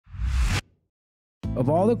of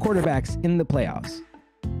all the quarterbacks in the playoffs,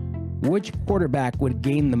 which quarterback would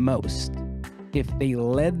gain the most if they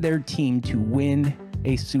led their team to win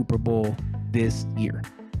a Super Bowl this year?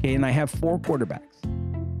 Okay, and I have four quarterbacks.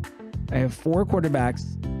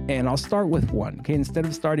 And I'll start with one. Okay, instead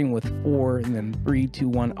of starting with four and then 3, 2,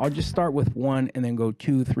 1, I'll just start with one and then go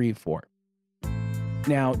 2, 3, 4.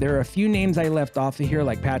 Now, there are a few names I left off of here,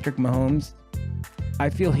 like Patrick Mahomes. I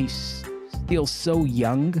feel he's still so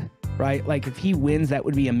young, right? Like if he wins, that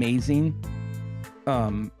would be amazing.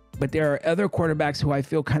 But there are other quarterbacks who I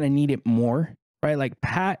feel kind of need it more, right? Like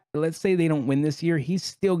Pat, let's say they don't win this year. He's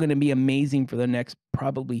still going to be amazing for the next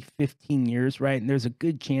probably 15 years, right? And there's a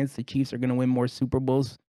good chance the Chiefs are going to win more Super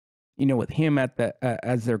Bowls, you know, with him at the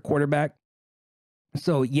as their quarterback.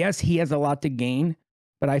 So yes, he has a lot to gain,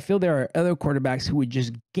 but I feel there are other quarterbacks who would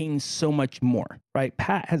just gain so much more, right?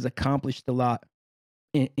 Pat has accomplished a lot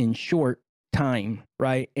in short time,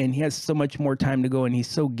 right? And he has so much more time to go, and he's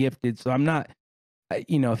so gifted. So I'm not,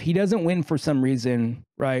 you know, if he doesn't win for some reason,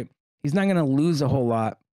 right, he's not going to lose a whole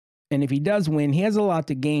lot. And if he does win, he has a lot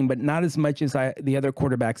to gain, but not as much as the other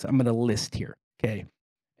quarterbacks I'm going to list here, okay?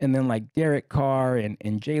 And then like Derek Carr and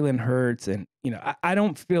Jalen Hurts, and, you know, I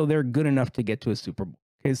don't feel they're good enough to get to a Super Bowl.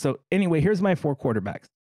 Okay, so anyway, here's my four quarterbacks.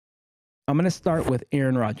 I'm going to start with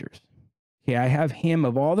Aaron Rodgers. Okay, I have him,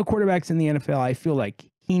 of all the quarterbacks in the NFL, I feel like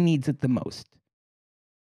he needs it the most.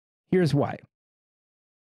 Here's why.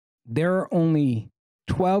 There are only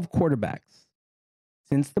 12 quarterbacks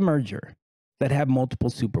since the merger that have multiple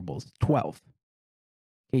Super Bowls. 12.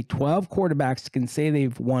 Okay, 12 quarterbacks can say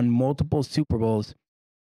they've won multiple Super Bowls.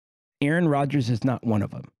 Aaron Rodgers is not one of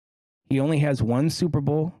them. He only has one Super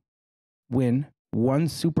Bowl win, one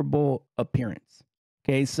Super Bowl appearance.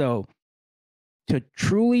 Okay, so to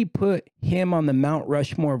truly put him on the Mount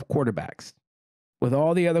Rushmore of quarterbacks, with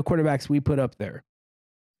all the other quarterbacks we put up there,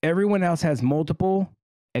 everyone else has multiple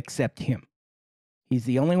except him. He's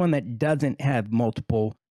the only one that doesn't have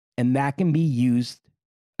multiple, and that can be used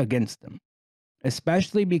against him,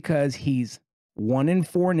 especially because he's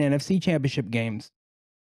 1-4 in NFC Championship games.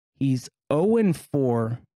 He's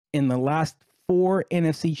 0-4 in the last 4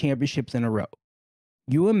 NFC Championships in a row.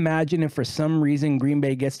 You imagine if for some reason Green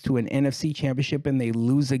Bay gets to an NFC Championship and they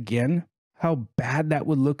lose again, how bad that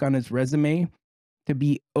would look on his resume to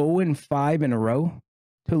be 0-5 in a row,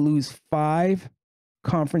 to lose 5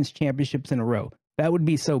 conference championships in a row. That would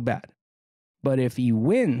be so bad. But if he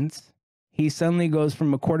wins, he suddenly goes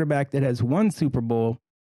from a quarterback that has one Super Bowl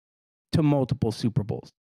to multiple Super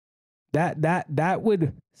Bowls. That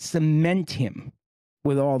would cement him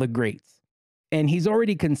with all the greats. And he's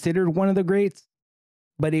already considered one of the greats,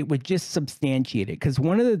 but it would just substantiate it. Because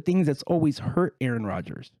one of the things that's always hurt Aaron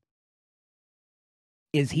Rodgers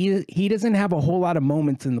is he doesn't have a whole lot of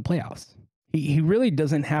moments in the playoffs. He really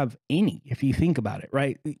doesn't have any, if you think about it,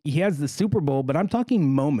 right? He has the Super Bowl, but I'm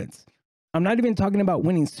talking moments. I'm not even talking about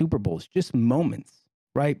winning Super Bowls, just moments,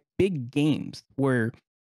 right? Big games where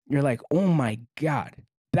you're like, oh my God,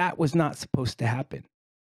 that was not supposed to happen.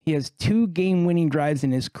 He has 2 game-winning drives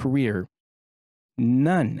in his career,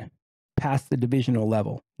 none past the divisional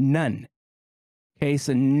level, none. Okay,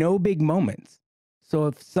 so no big moments. So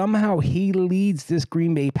if somehow he leads this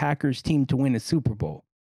Green Bay Packers team to win a Super Bowl,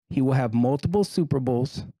 he will have multiple Super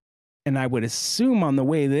Bowls, and I would assume on the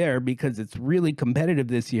way there, because it's really competitive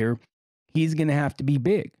this year, he's going to have to be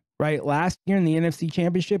big, right? Last year in the NFC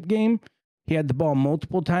Championship game, he had the ball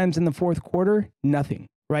multiple times in the fourth quarter, nothing,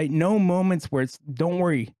 right? No moments where it's, don't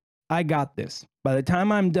worry, I got this. By the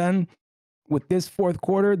time I'm done with this fourth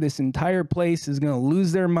quarter, this entire place is going to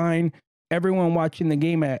lose their mind. Everyone watching the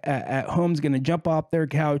game at home is going to jump off their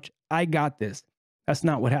couch. I got this. That's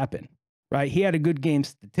not what happened. Right? He had a good game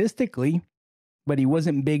statistically, but he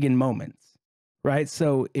wasn't big in moments, right?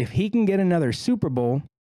 So if he can get another Super Bowl,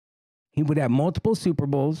 he would have multiple Super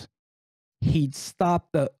Bowls. He'd stop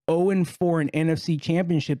the 0-4 in NFC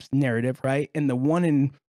Championships narrative, right? And the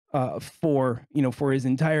 1-4, you know, for his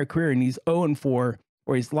entire career, and he's 0-4,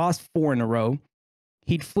 or he's lost 4 in a row.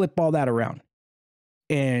 He'd flip all that around.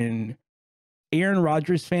 And Aaron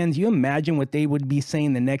Rodgers fans, you imagine what they would be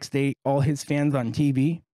saying the next day, all his fans on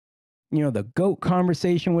TV. You know, the GOAT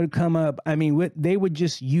conversation would come up. I mean, they would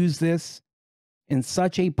just use this in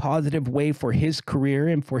such a positive way for his career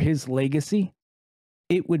and for his legacy.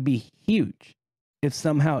 It would be huge if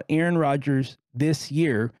somehow Aaron Rodgers this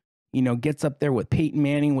year, you know, gets up there with Peyton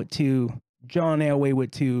Manning with 2, John Elway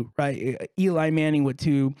with 2, right? Eli Manning with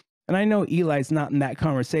 2. And I know Eli's not in that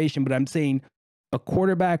conversation, but I'm saying a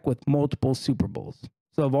quarterback with multiple Super Bowls.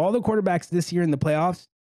 So of all the quarterbacks this year in the playoffs,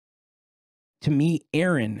 to me,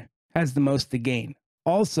 Aaron has the most to gain.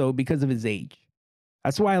 Also because of his age.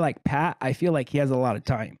 That's why I like Pat. I feel like he has a lot of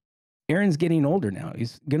time. Aaron's getting older now.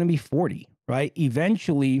 He's going to be 40, right?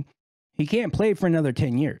 Eventually, he can't play for another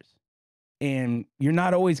 10 years. And you're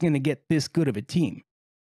not always going to get this good of a team.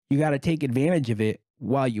 You got to take advantage of it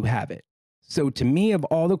while you have it. So to me, of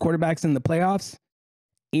all the quarterbacks in the playoffs,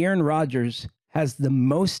 Aaron Rodgers has the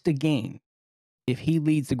most to gain if he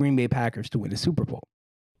leads the Green Bay Packers to win a Super Bowl.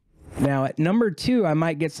 Now, at number 2, I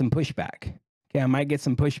might get some pushback. Okay, I might get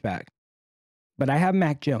some pushback. But I have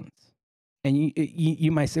Mac Jones. And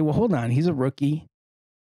you might say, well, hold on. He's a rookie.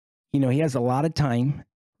 You know, he has a lot of time,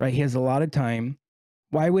 right? He has a lot of time.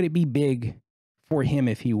 Why would it be big for him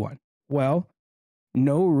if he won? Well,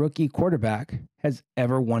 no rookie quarterback has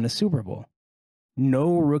ever won a Super Bowl.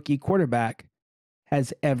 No rookie quarterback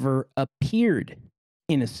has ever appeared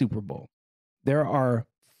in a Super Bowl. There are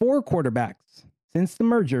 4 quarterbacks since the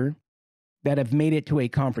merger that have made it to a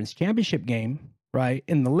conference championship game, right?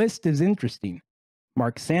 And the list is interesting.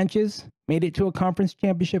 Mark Sanchez made it to a conference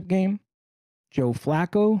championship game. Joe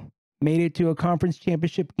Flacco made it to a conference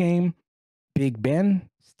championship game. Big Ben,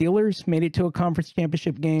 Steelers, made it to a conference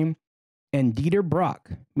championship game. And Dieter Brock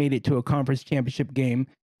made it to a conference championship game.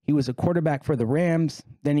 He was a quarterback for the Rams.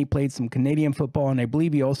 Then he played some Canadian football, and I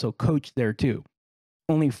believe he also coached there too.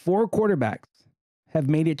 Only 4 quarterbacks have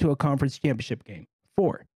made it to a conference championship game.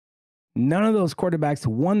 4. None of those quarterbacks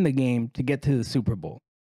won the game to get to the Super Bowl.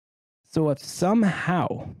 So if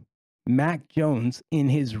somehow Mac Jones in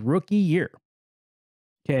his rookie year,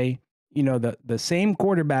 okay, you know, the same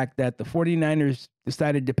quarterback that the 49ers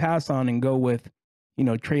decided to pass on and go with, you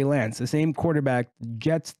know, Trey Lance, the same quarterback the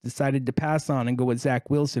Jets decided to pass on and go with Zach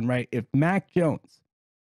Wilson, right? If Mac Jones,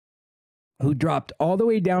 who dropped all the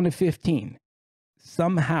way down to 15,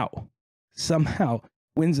 somehow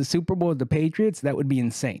wins the Super Bowl with the Patriots, that would be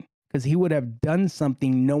insane because he would have done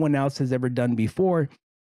something no one else has ever done before.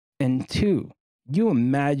 And 2, you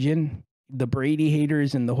imagine the Brady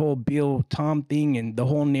haters and the whole Bill Tom thing and the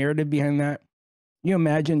whole narrative behind that. You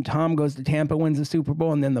imagine Tom goes to Tampa, wins the Super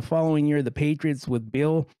Bowl, and then the following year, the Patriots with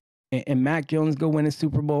Bill and Mac Jones go win a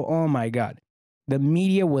Super Bowl. Oh my God. The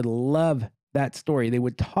media would love that story. They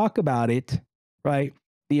would talk about it, right,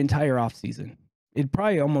 the entire offseason. It'd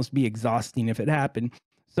probably almost be exhausting if it happened.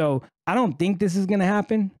 So I don't think this is going to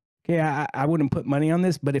happen. Okay, I wouldn't put money on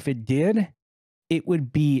this, but if it did, it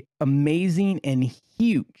would be amazing and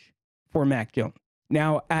huge for Mac Jones.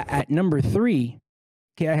 Now, at number 3,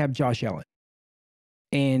 okay, I have Josh Allen.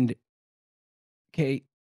 And, okay,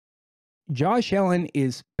 Josh Allen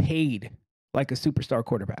is paid like a superstar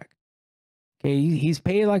quarterback. Okay, he's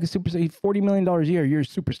paid like a superstar. $40 million a year, you're a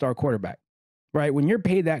superstar quarterback, right? When you're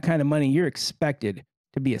paid that kind of money, you're expected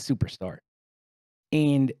to be a superstar.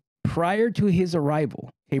 And prior to his arrival,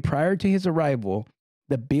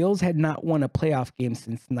 the Bills had not won a playoff game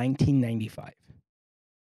since 1995.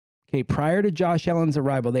 Okay, prior to Josh Allen's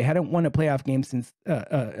arrival, they hadn't won a playoff game since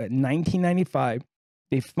 1995.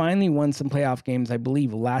 They finally won some playoff games, I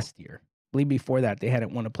believe, last year. I believe before that, they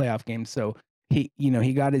hadn't won a playoff game. So he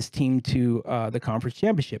got his team to the conference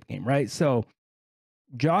championship game, right? So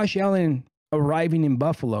Josh Allen arriving in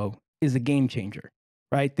Buffalo is a game changer,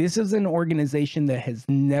 right? This is an organization that has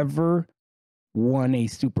never won a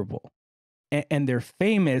Super Bowl. And they're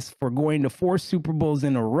famous for going to 4 Super Bowls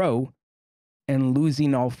in a row and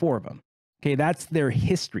losing all 4 of them. Okay, that's their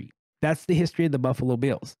history. That's the history of the Buffalo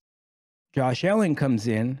Bills. Josh Allen comes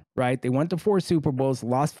in, right? They went to 4 Super Bowls,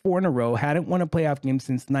 lost 4 in a row, hadn't won a playoff game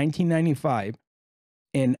since 1995.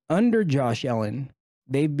 And under Josh Allen,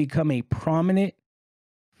 they've become a prominent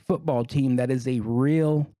football team that is a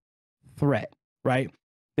real threat, right?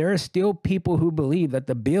 There are still people who believe that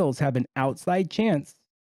the Bills have an outside chance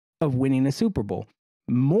of winning a Super Bowl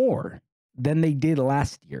more than they did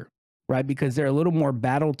last year, right? Because they're a little more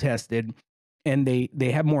battle tested and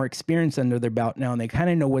they have more experience under their belt now and they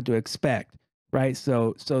kind of know what to expect, right?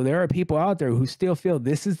 So there are people out there who still feel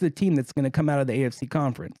this is the team that's going to come out of the AFC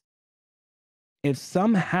conference. If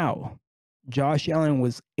somehow Josh Allen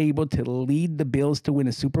was able to lead the Bills to win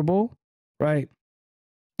a Super Bowl, right?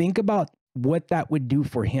 Think about what that would do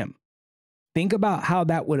for him. Think about how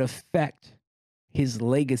that would affect his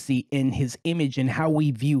legacy and his image and how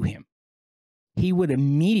we view him. He would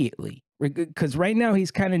immediately, because right now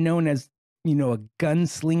he's kind of known as, a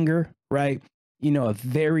gunslinger, right? A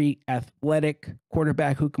very athletic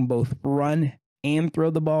quarterback who can both run and throw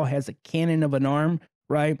the ball, has a cannon of an arm,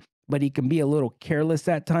 right? But he can be a little careless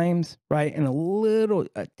at times, right? And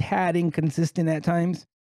a tad inconsistent at times.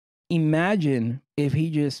 Imagine if he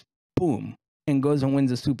just, boom, and goes and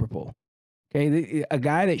wins a Super Bowl. Okay, a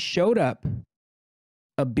guy that showed up,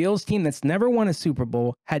 a Bills team that's never won a Super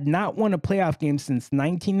Bowl, had not won a playoff game since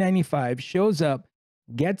 1995, shows up,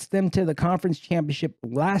 gets them to the conference championship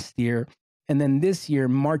last year, and then this year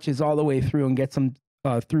marches all the way through and gets them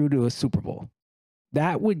through to a Super Bowl.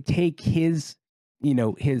 That would take his,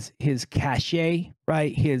 his cachet,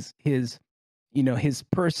 right? His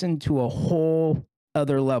person to a whole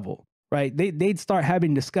other level, right? They'd start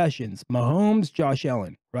having discussions. Mahomes, Josh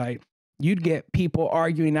Allen, right? You'd get people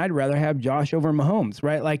arguing, I'd rather have Josh over Mahomes,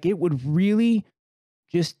 right? Like, it would really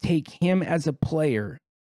just take him as a player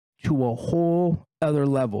to a whole other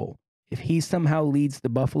level if he somehow leads the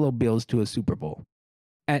Buffalo Bills to a Super Bowl.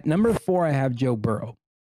 At number 4, I have Joe Burrow.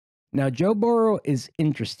 Now, Joe Burrow is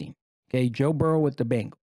interesting. Okay, Joe Burrow with the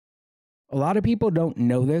Bengals. A lot of people don't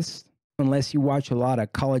know this unless you watch a lot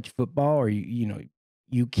of college football or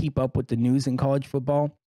you keep up with the news in college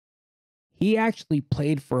football. He actually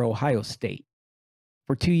played for Ohio State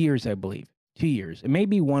for 2 years, I believe. 2 years. It may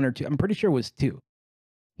be 1 or 2. I'm pretty sure it was 2.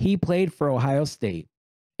 He played for Ohio State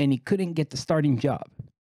and he couldn't get the starting job.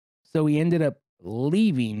 So he ended up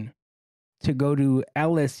leaving to go to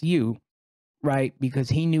LSU, right? Because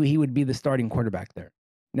he knew he would be the starting quarterback there.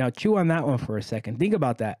 Now, chew on that one for a second. Think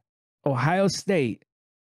about that. Ohio State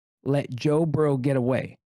let Joe Burrow get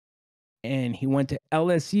away. And he went to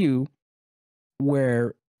LSU,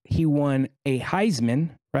 where he won a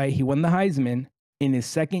Heisman, right? He won the Heisman in his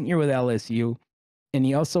second year with LSU. And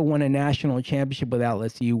he also won a national championship with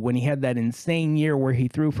LSU when he had that insane year where he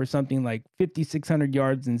threw for something like 5,600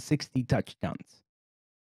 yards and 60 touchdowns.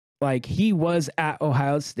 Like, he was at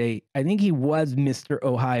Ohio State. I think he was Mr.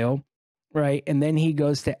 Ohio, right? And then he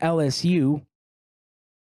goes to LSU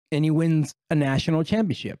and he wins a national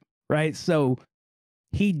championship, right? So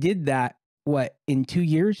he did that, in 2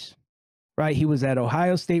 years, right? He was at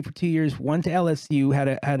Ohio State for 2 years, went to LSU,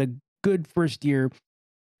 had a good first year.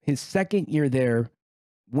 His second year there,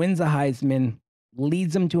 wins a Heisman,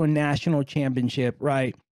 leads them to a national championship,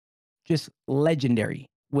 right? Just legendary,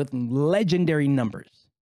 with legendary numbers.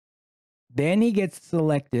 Then he gets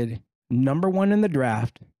selected number 1 in the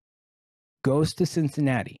draft, goes to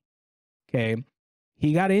Cincinnati. Okay.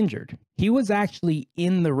 He got injured. He was actually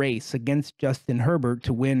in the race against Justin Herbert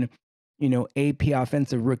to win, AP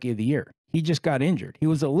Offensive Rookie of the Year. He just got injured. He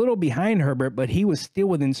was a little behind Herbert, but he was still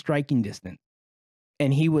within striking distance.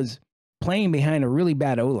 And he was playing behind a really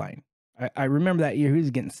bad O-line. I remember that year he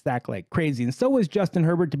was getting sacked like crazy. And so was Justin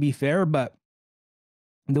Herbert, to be fair. But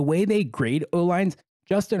the way they grade O-lines,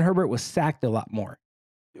 Justin Herbert was sacked a lot more.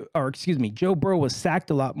 Or excuse me, Joe Burrow was sacked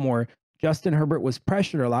a lot more. Justin Herbert was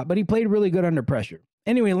pressured a lot, but he played really good under pressure.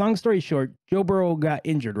 Anyway, long story short, Joe Burrow got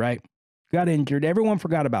injured, right? Got injured. Everyone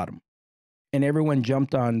forgot about him. And everyone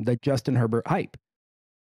jumped on the Justin Herbert hype.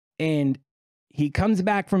 And he comes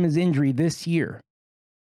back from his injury this year,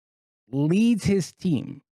 leads his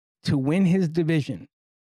team to win his division.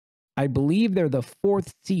 I believe they're the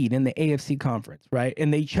 4th seed in the AFC conference, right?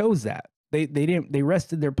 And they chose that. They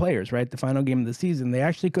rested their players, right? The final game of the season. They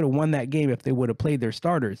actually could have won that game if they would have played their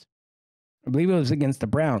starters. I believe it was against the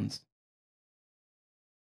Browns.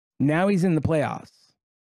 Now he's in the playoffs.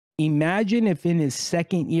 Imagine if in his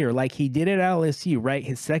second year, like he did at LSU, right?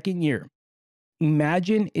 His second year.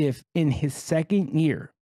 Imagine if in his second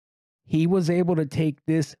year, he was able to take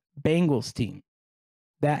this Bengals team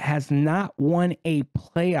that has not won a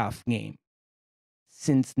playoff game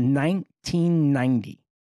since 1990.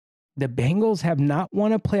 The Bengals have not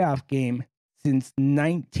won a playoff game since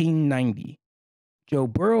 1990. Joe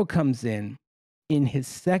Burrow comes in his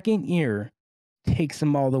second year, takes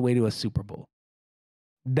them all the way to a Super Bowl.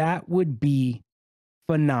 That would be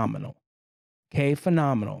phenomenal. Okay,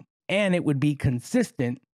 phenomenal. And it would be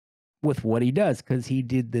consistent with what he does, because he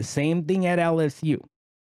did the same thing at LSU.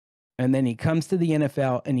 And then he comes to the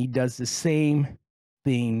NFL and he does the same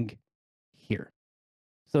thing here.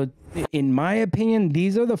 So in my opinion,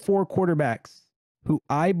 these are the 4 quarterbacks who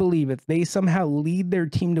I believe if they somehow lead their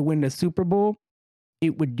team to win the Super Bowl,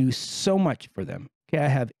 it would do so much for them. Okay, I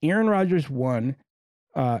have Aaron Rodgers 1,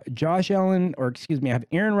 Josh Allen, or excuse me, I have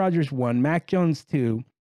Aaron Rodgers 1, Mac Jones 2,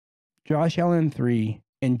 Josh Allen 3,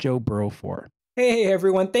 and Joe Burrow 4. Hey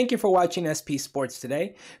everyone, thank you for watching SP Sports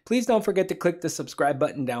today. Please don't forget to click the subscribe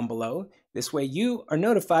button down below. This way you are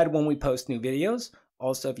notified when we post new videos.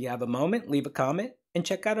 Also, if you have a moment, leave a comment and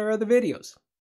check out our other videos.